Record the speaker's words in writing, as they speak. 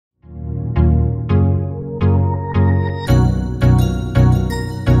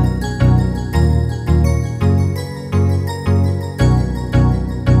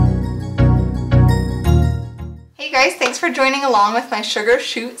for joining along with my Sugar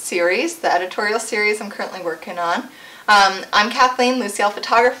Shoot series, the editorial series I'm currently working on. I'm Kathleen, L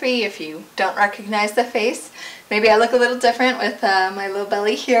Photography, if you don't recognize the face. Maybe I look a little different with my little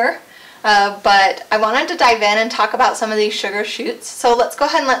belly here. But I wanted to dive in and talk about some of these sugar shoots. So let's go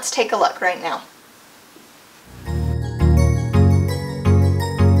ahead and let's take a look right now.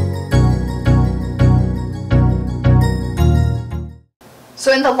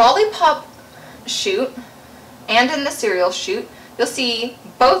 So in the lollipop shoot and in the cereal shoot, you'll see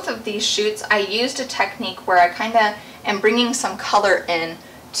both of these shoots I used a technique where I kind of am bringing some color in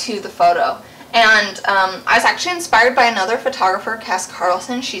to the photo. And I was actually inspired by another photographer, Cass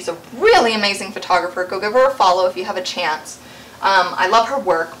Carlson. She's a really amazing photographer. Go give her a follow if you have a chance. I love her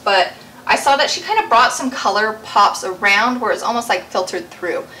work, but I saw that she kind of brought some color pops around where it's almost like filtered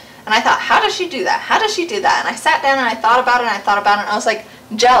through. And I thought, how does she do that? How does she do that? And I sat down and I thought about it and I thought about it and I was like,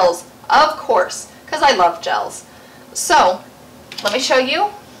 gels, of course, because I love gels. So let me show you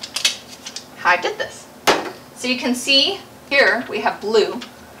how I did this. So you can see here we have blue.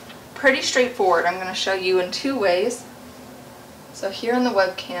 Pretty straightforward. I'm going to show you in two ways. So here in the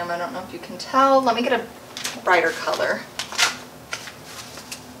webcam, I don't know if you can tell. Let me get a brighter color.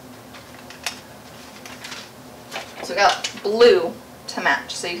 So we got blue to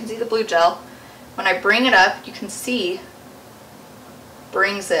match. So you can see the blue gel. When I bring it up, you can see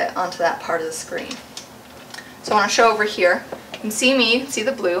brings it onto that part of the screen. So I want to show over here. You can see me, you can see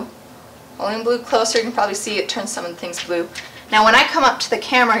the blue. Holding blue closer, you can probably see it turns some of the things blue. Now when I come up to the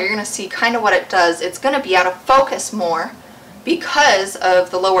camera, you're going to see kind of what it does. It's going to be out of focus more because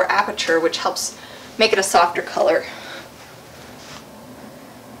of the lower aperture, which helps make it a softer color.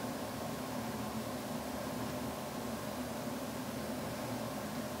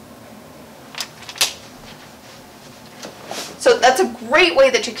 So that's a great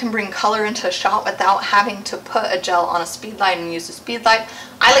way that you can bring color into a shot without having to put a gel on a speed light and use a speed light.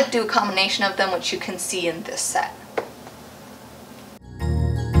 I like to do a combination of them, which you can see in this set.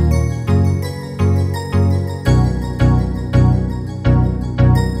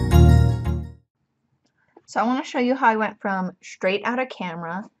 So I want to show you how I went from straight out of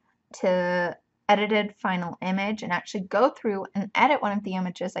camera to edited final image and actually go through and edit one of the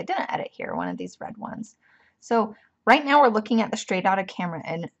images I didn't edit here, one of these red ones. So right now we're looking at the straight out of camera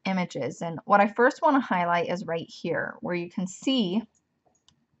images, and what I first want to highlight is right here where you can see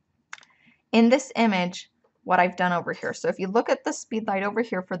in this image what I've done over here. So if you look at the speed light over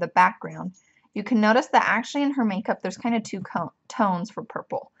here for the background, you can notice that actually in her makeup there's kind of two tones for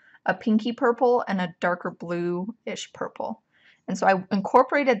purple. A pinky purple and a darker blue-ish purple. And so I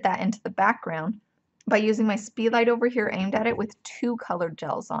incorporated that into the background by using my speed light over here aimed at it with two colored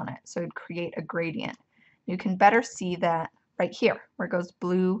gels on it. So it'd create a gradient. You can better see that right here where it goes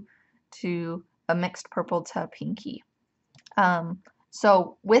blue to a mixed purple to a pinky.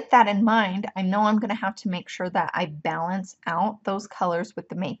 So with that in mind, I know I'm going to have to make sure that I balance out those colors with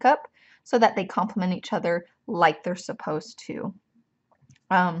the makeup so that they complement each other like they're supposed to.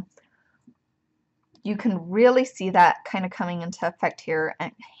 You can really see that kind of coming into effect here,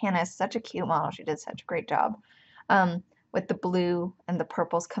 and Hannah is such a cute model. She did such a great job with the blue and the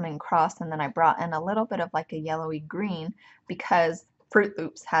purples coming across, and then I brought in a little bit of like a yellowy green because Fruit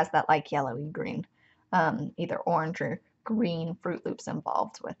Loops has that like yellowy green, either orange or green Fruit Loops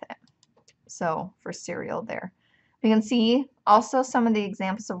involved with it. So for cereal there. You can see also some of the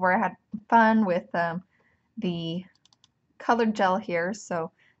examples of where I had fun with the colored gel here.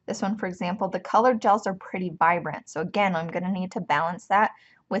 So this one, for example, the colored gels are pretty vibrant. So again, I'm going to need to balance that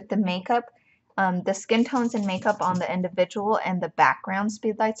with the makeup. The skin tones and makeup on the individual and the background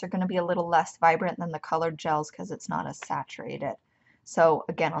speed lights are going to be a little less vibrant than the colored gels because it's not as saturated. So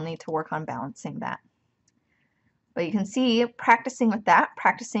again, I'll need to work on balancing that. But you can see practicing with that,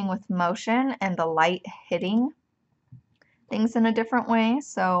 practicing with motion and the light hitting things in a different way.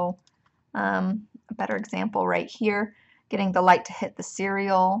 So a better example right here. Getting the light to hit the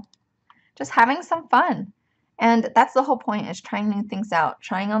cereal, just having some fun. And that's the whole point, is trying new things out,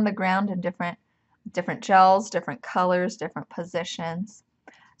 trying on the ground in different gels, different colors, different positions.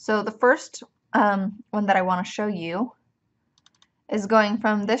 So the first one that I want to show you is going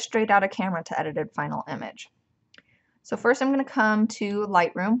from this straight out of camera to edited final image. So first I'm going to come to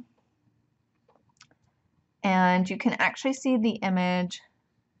Lightroom, and you can actually see the image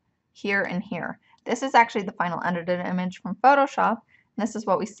here and here. This is actually the final edited image from Photoshop, and this is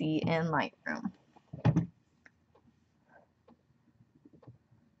what we see in Lightroom.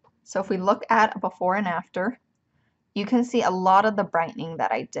 So if we look at before and after, you can see a lot of the brightening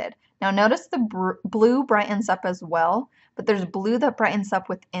that I did. Now notice the blue brightens up as well, but there's blue that brightens up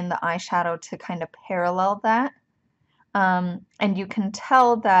within the eyeshadow to kind of parallel that. And you can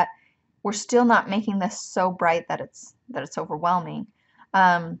tell that we're still not making this so bright that it's overwhelming.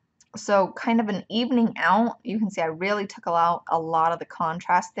 So kind of an evening out, you can see I really took out a lot of the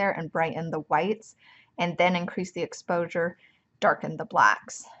contrast there and brightened the whites, and then increased the exposure, darkened the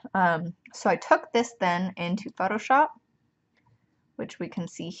blacks. So I took this then into Photoshop, which we can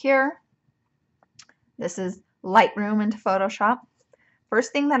see here. This is Lightroom into Photoshop.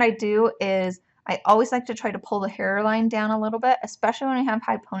 First thing that I do is I always like to try to pull the hairline down a little bit, especially when I have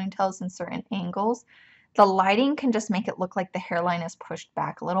high ponytails in certain angles. The lighting can just make it look like the hairline is pushed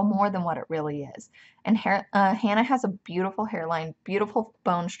back a little more than what it really is. And Hannah has a beautiful hairline, beautiful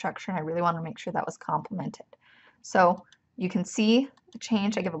bone structure, and I really want to make sure that was complemented. So you can see the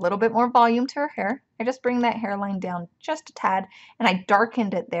change. I give a little bit more volume to her hair. I just bring that hairline down just a tad, and I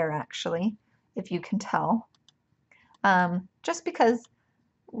darkened it there actually, if you can tell. Just because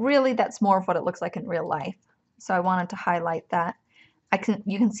really that's more of what it looks like in real life. So I wanted to highlight that.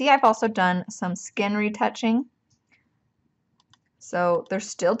 You can see I've also done some skin retouching. So there's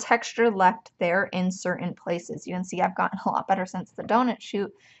still texture left there in certain places. You can see I've gotten a lot better since the donut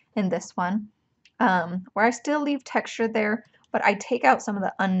shoot in this one, where I still leave texture there, but I take out some of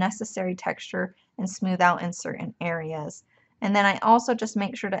the unnecessary texture and smooth out in certain areas. And then I also just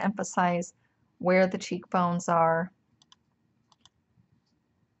make sure to emphasize where the cheekbones are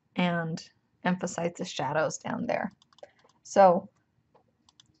and emphasize the shadows down there. So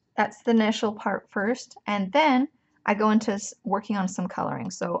that's the initial part first, and then I go into working on some coloring.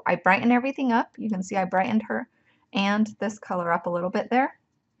 So I brighten everything up. You can see I brightened her and this color up a little bit there.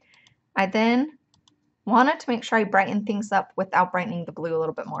 I then wanted to make sure I brightened things up without brightening the blue a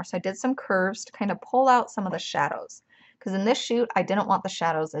little bit more. So I did some curves to kind of pull out some of the shadows, because in this shoot I didn't want the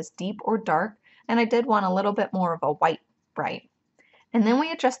shadows as deep or dark, and I did want a little bit more of a white bright. And then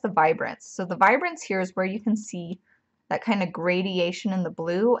we adjust the vibrance. So the vibrance here is where you can see that kind of gradation in the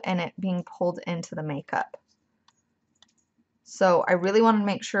blue and it being pulled into the makeup. So I really wanted to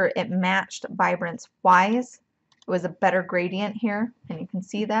make sure it matched vibrance wise. It was a better gradient here, and you can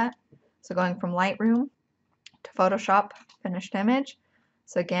see that. So going from Lightroom to Photoshop, finished image.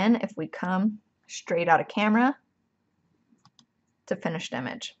 So again, if we come straight out of camera to finished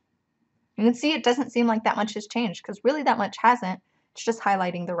image, you can see it doesn't seem like that much has changed, because really that much hasn't. It's just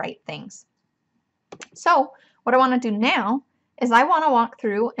highlighting the right things. So what I want to do now is I want to walk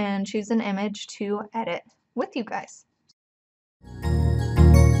through and choose an image to edit with you guys.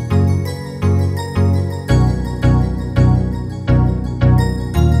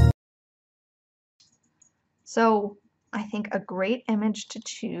 So I think a great image to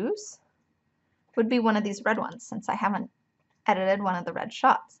choose would be one of these red ones, since I haven't edited one of the red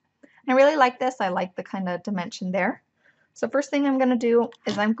shots. I really like this. I like the kind of dimension there. So first thing I'm going to do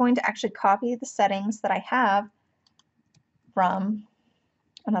is I'm going to actually copy the settings that I have from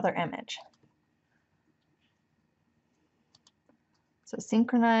another image. So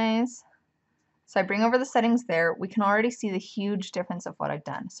synchronize. So I bring over the settings there. We can already see the huge difference of what I've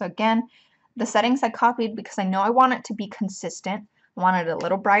done. So again, the settings I copied because I know I want it to be consistent. I wanted it a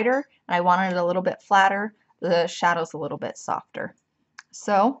little brighter, and I wanted it a little bit flatter, the shadows a little bit softer.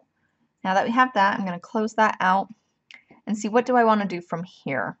 So now that we have that, I'm going to close that out and see what do I want to do from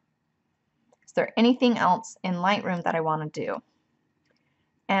here. Is there anything else in Lightroom that I want to do?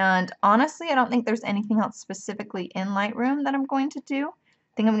 And honestly, I don't think there's anything else specifically in Lightroom that I'm going to do.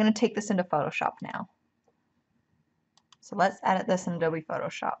 I think I'm going to take this into Photoshop now. So let's edit this in Adobe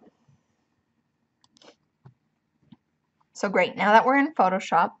Photoshop. So great, now that we're in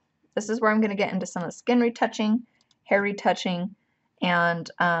Photoshop, this is where I'm going to get into some of the skin retouching, hair retouching, and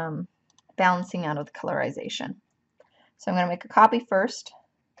balancing out of the colorization. So I'm going to make a copy first,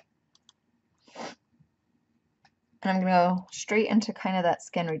 and I'm going to go straight into kind of that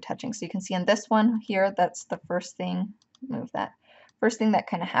skin retouching. So you can see in this one here, that's the first thing, move that, first thing that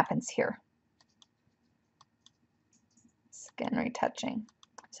kind of happens here. Skin retouching.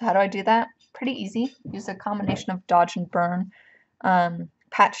 So how do I do that? Pretty easy. Use a combination of dodge and burn,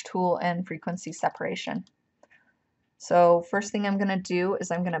 patch tool, and frequency separation. So first thing I'm going to do is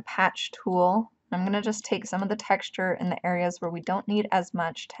I'm going to patch tool. I'm going to just take some of the texture in the areas where we don't need as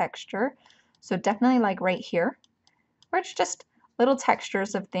much texture. So definitely like right here, where it's just little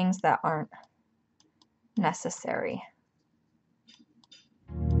textures of things that aren't necessary.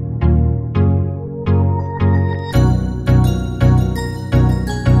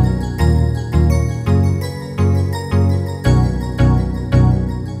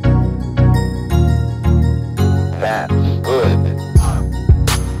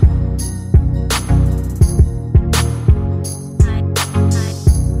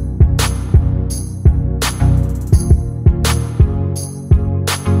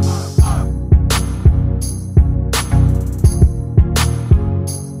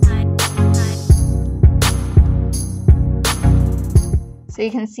 So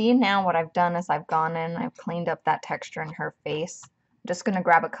you can see now what I've done is I've gone in, I've cleaned up that texture in her face. I'm just going to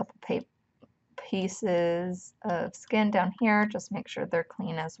grab a couple pieces of skin down here, just make sure they're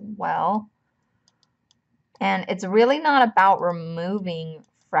clean as well. And it's really not about removing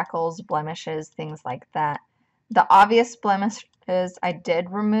freckles, blemishes, things like that. The obvious blemishes I did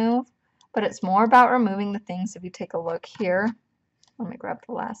remove, but it's more about removing the things. If you take a look here, let me grab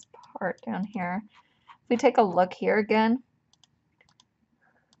the last part down here. If we take a look here again,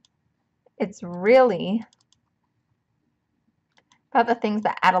 it's really about the things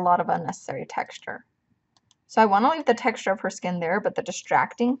that add a lot of unnecessary texture. So I want to leave the texture of her skin there, but the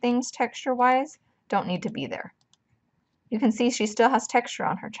distracting things texture-wise don't need to be there. You can see she still has texture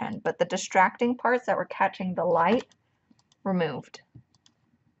on her chin, but the distracting parts that were catching the light, removed.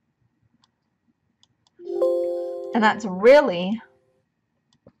 And that's really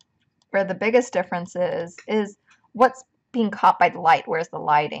where the biggest difference is what's being caught by the light, where's the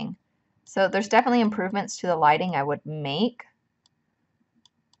lighting. So there's definitely improvements to the lighting I would make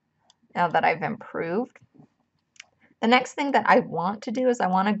now that I've improved. The next thing that I want to do is I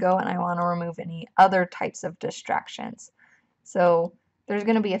want to go and I want to remove any other types of distractions. So there's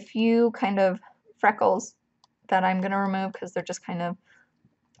going to be a few kind of freckles that I'm going to remove because they're just kind of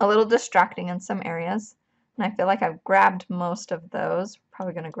a little distracting in some areas. And I feel like I've grabbed most of those.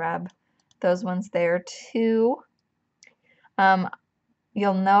 Probably going to grab those ones there too.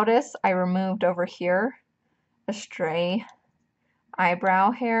 You'll notice I removed over here a stray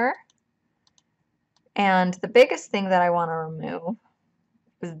eyebrow hair. And the biggest thing that I want to remove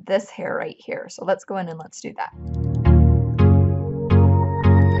is this hair right here. So let's go in and let's do that.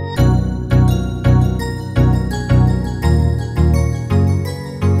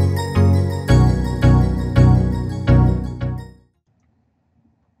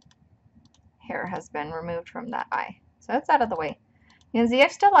 Hair has been removed from that eye. So it's out of the way. You can see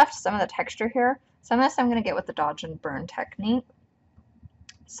I've still left some of the texture here. Some of this I'm going to get with the dodge and burn technique.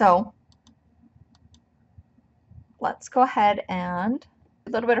 So let's go ahead and a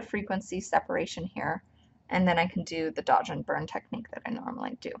little bit of frequency separation here, and then I can do the dodge and burn technique that I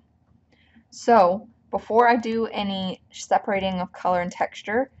normally do. So before I do any separating of color and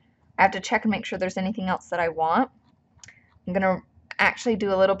texture, I have to check and make sure there's anything else that I want. I'm going to actually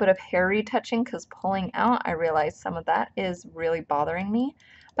do a little bit of hair retouching because pulling out, I realize some of that is really bothering me,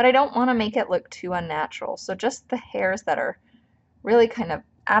 but I don't want to make it look too unnatural. So just the hairs that are really kind of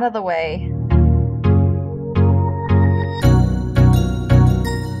out of the way.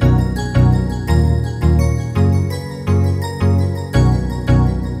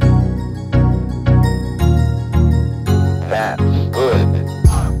 That's good.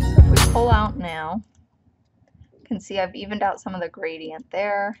 So if we pull out now, you can see I've evened out some of the gradient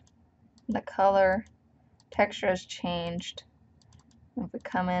there. The color, texture has changed. If we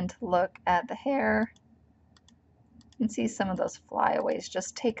come in to look at the hair, you can see some of those flyaways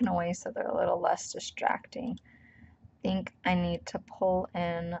just taken away so they're a little less distracting. I think I need to pull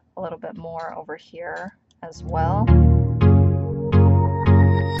in a little bit more over here as well.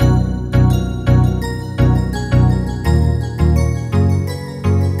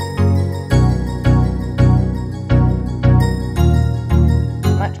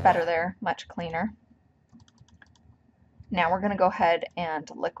 Much better there, much cleaner. Now we're going to go ahead and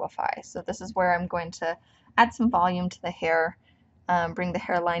liquefy. So this is where I'm going to add some volume to the hair, bring the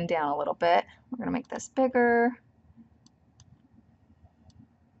hairline down a little bit. We're going to make this bigger.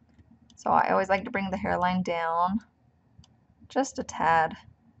 So I always like to bring the hairline down just a tad.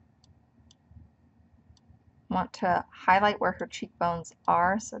 Want to highlight where her cheekbones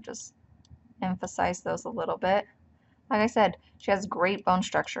are, so just emphasize those a little bit. Like I said, she has great bone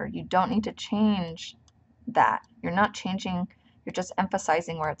structure. You don't need to change that. You're not changing, you're just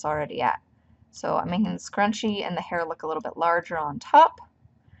emphasizing where it's already at. So I'm making the scrunchie and the hair look a little bit larger on top.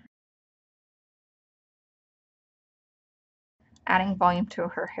 Adding volume to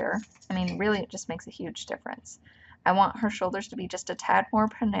her hair. I mean, really it just makes a huge difference. I want her shoulders to be just a tad more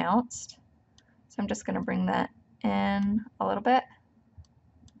pronounced. So I'm just going to bring that in a little bit,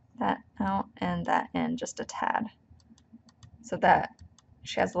 that out, and that in just a tad, so that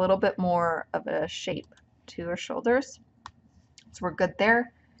she has a little bit more of a shape to her shoulders. So we're good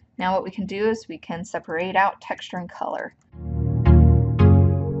there. Now what we can do is we can separate out texture and color.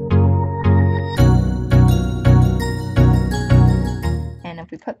 And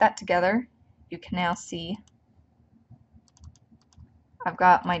if we put that together, you can now see I've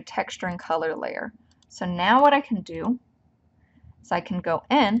got my texture and color layer. So now what I can do is I can go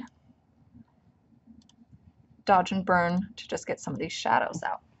in, dodge and burn to just get some of these shadows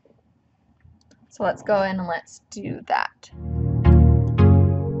out. So let's go in and let's do that.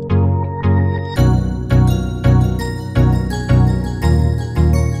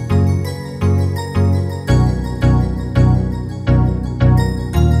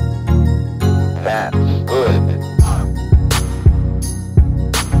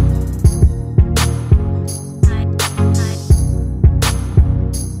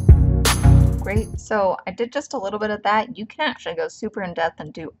 Great, so I did just a little bit of that. You can actually go super in depth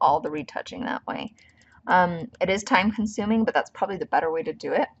and do all the retouching that way. It is time consuming, but that's probably the better way to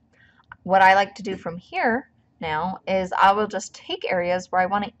do it. What I like to do from here now is I will just take areas where I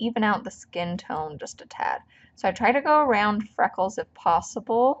want to even out the skin tone just a tad. So I try to go around freckles if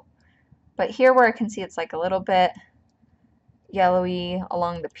possible, but here where I can see it's like a little bit yellowy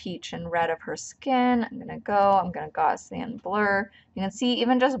along the peach and red of her skin, I'm going to Gaussian blur. You can see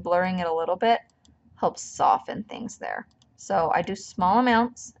even just blurring it a little bit helps soften things there. So I do small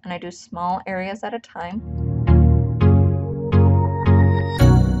amounts and I do small areas at a time.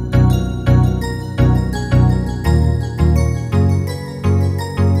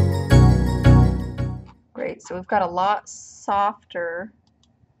 Great, so we've got a lot softer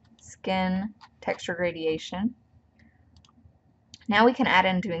skin texture gradation. Now we can add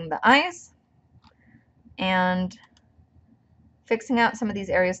in doing the eyes and fixing out some of these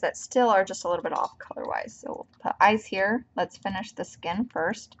areas that still are just a little bit off color-wise. So we'll put eyes here. Let's finish the skin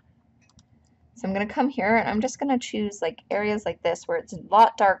first. So I'm going to come here and I'm just going to choose like areas like this where it's a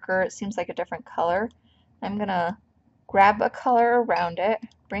lot darker, it seems like a different color. I'm going to grab a color around it,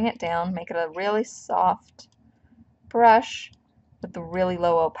 bring it down, make it a really soft brush with a really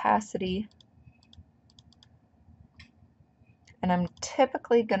low opacity. And I'm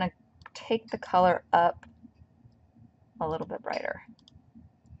typically going to take the color up a little bit brighter.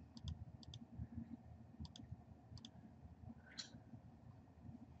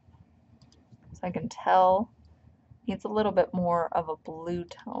 So I can tell it needs a little bit more of a blue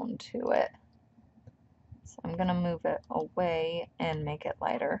tone to it. So I'm going to move it away and make it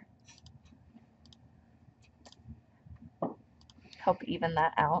lighter. Help even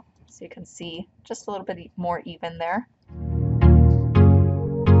that out so you can see just a little bit more even there.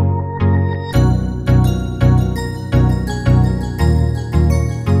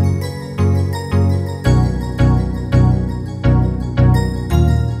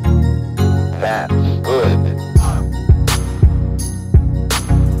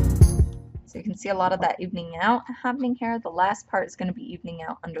 So you can see a lot of that evening out happening here. The last part is going to be evening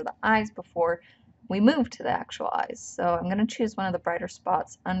out under the eyes before we move to the actual eyes. So I'm going to choose one of the brighter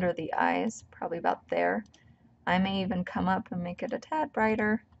spots under the eyes, probably about there. I may even come up and make it a tad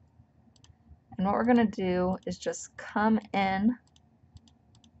brighter. And what we're going to do is just come in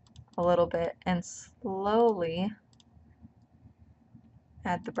a little bit and slowly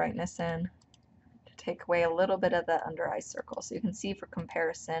add the brightness in to take away a little bit of the under eye circle. So you can see for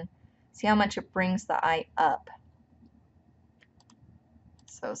comparison, see how much it brings the eye up.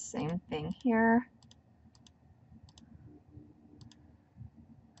 So same thing here.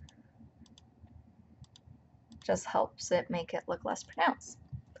 Just helps it make it look less pronounced.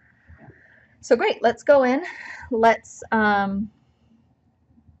 So great, let's go in. Let's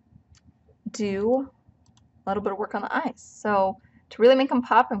do a little bit of work on the eyes. So to really make them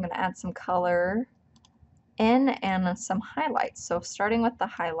pop, I'm going to add some color in and some highlights. So starting with the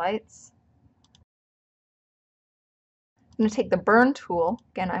highlights, I'm going to take the burn tool.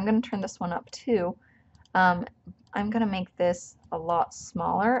 Again, I'm going to turn this one up too. I'm going to make this a lot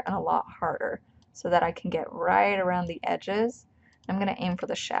smaller and a lot harder so that I can get right around the edges. I'm going to aim for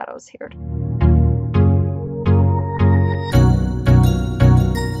the shadows here.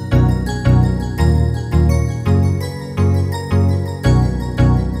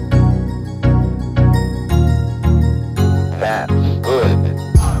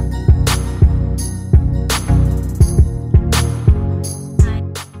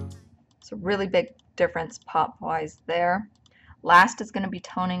 Really big difference pop-wise there. Last is going to be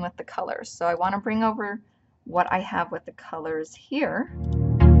toning with the colors. So I want to bring over what I have with the colors here.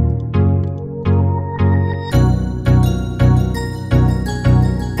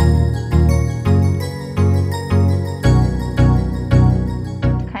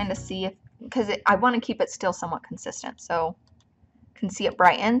 To kind of see if, because I want to keep it still somewhat consistent. So you can see it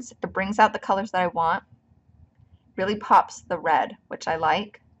brightens, it brings out the colors that I want, really pops the red, which I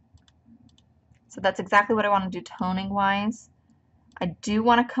like. So that's exactly what I want to do toning wise. I do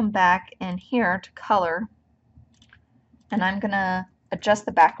want to come back in here to color, and I'm going to adjust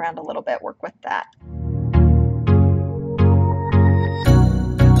the background a little bit, work with that.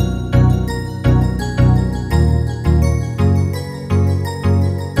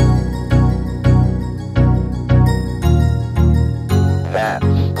 That's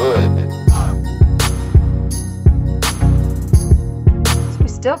good.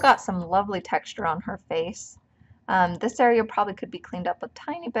 Still got some lovely texture on her face. This area probably could be cleaned up a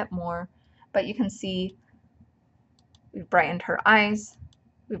tiny bit more, but you can see we've brightened her eyes,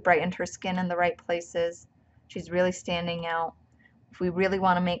 we've brightened her skin in the right places. She's really standing out. If we really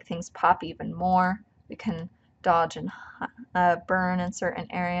want to make things pop even more, we can dodge and burn in certain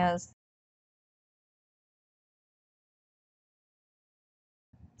areas.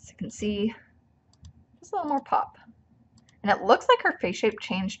 As you can see, just a little more pop. And it looks like her face shape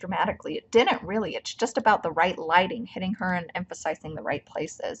changed dramatically. It didn't really. It's just about the right lighting, hitting her and emphasizing the right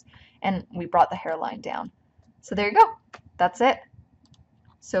places. And we brought the hairline down. So there you go. That's it.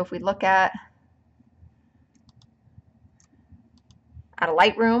 So if we look at a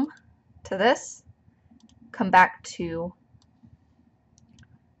Lightroom to this, come back to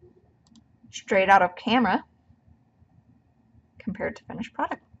straight out of camera compared to finished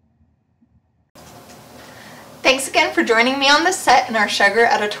product. Thanks again for joining me on this set in our Sugar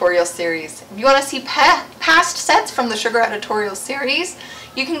Editorial series. If you want to see past sets from the Sugar Editorial series,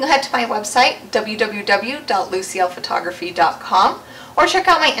 you can head to my website, www.lucylphotography.com, or check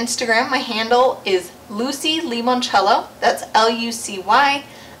out my Instagram. My handle is Lucy Limoncello. That's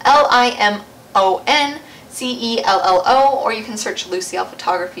LucyLimoncello, or you can search Lucy L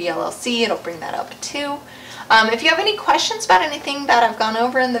Photography LLC. It'll bring that up too. If you have any questions about anything that I've gone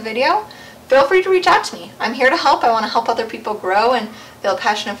over in the video, feel free to reach out to me. I'm here to help. I want to help other people grow and feel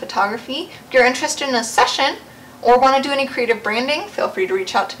passionate in photography. If you're interested in a session or want to do any creative branding, feel free to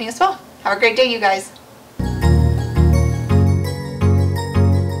reach out to me as well. Have a great day, you guys.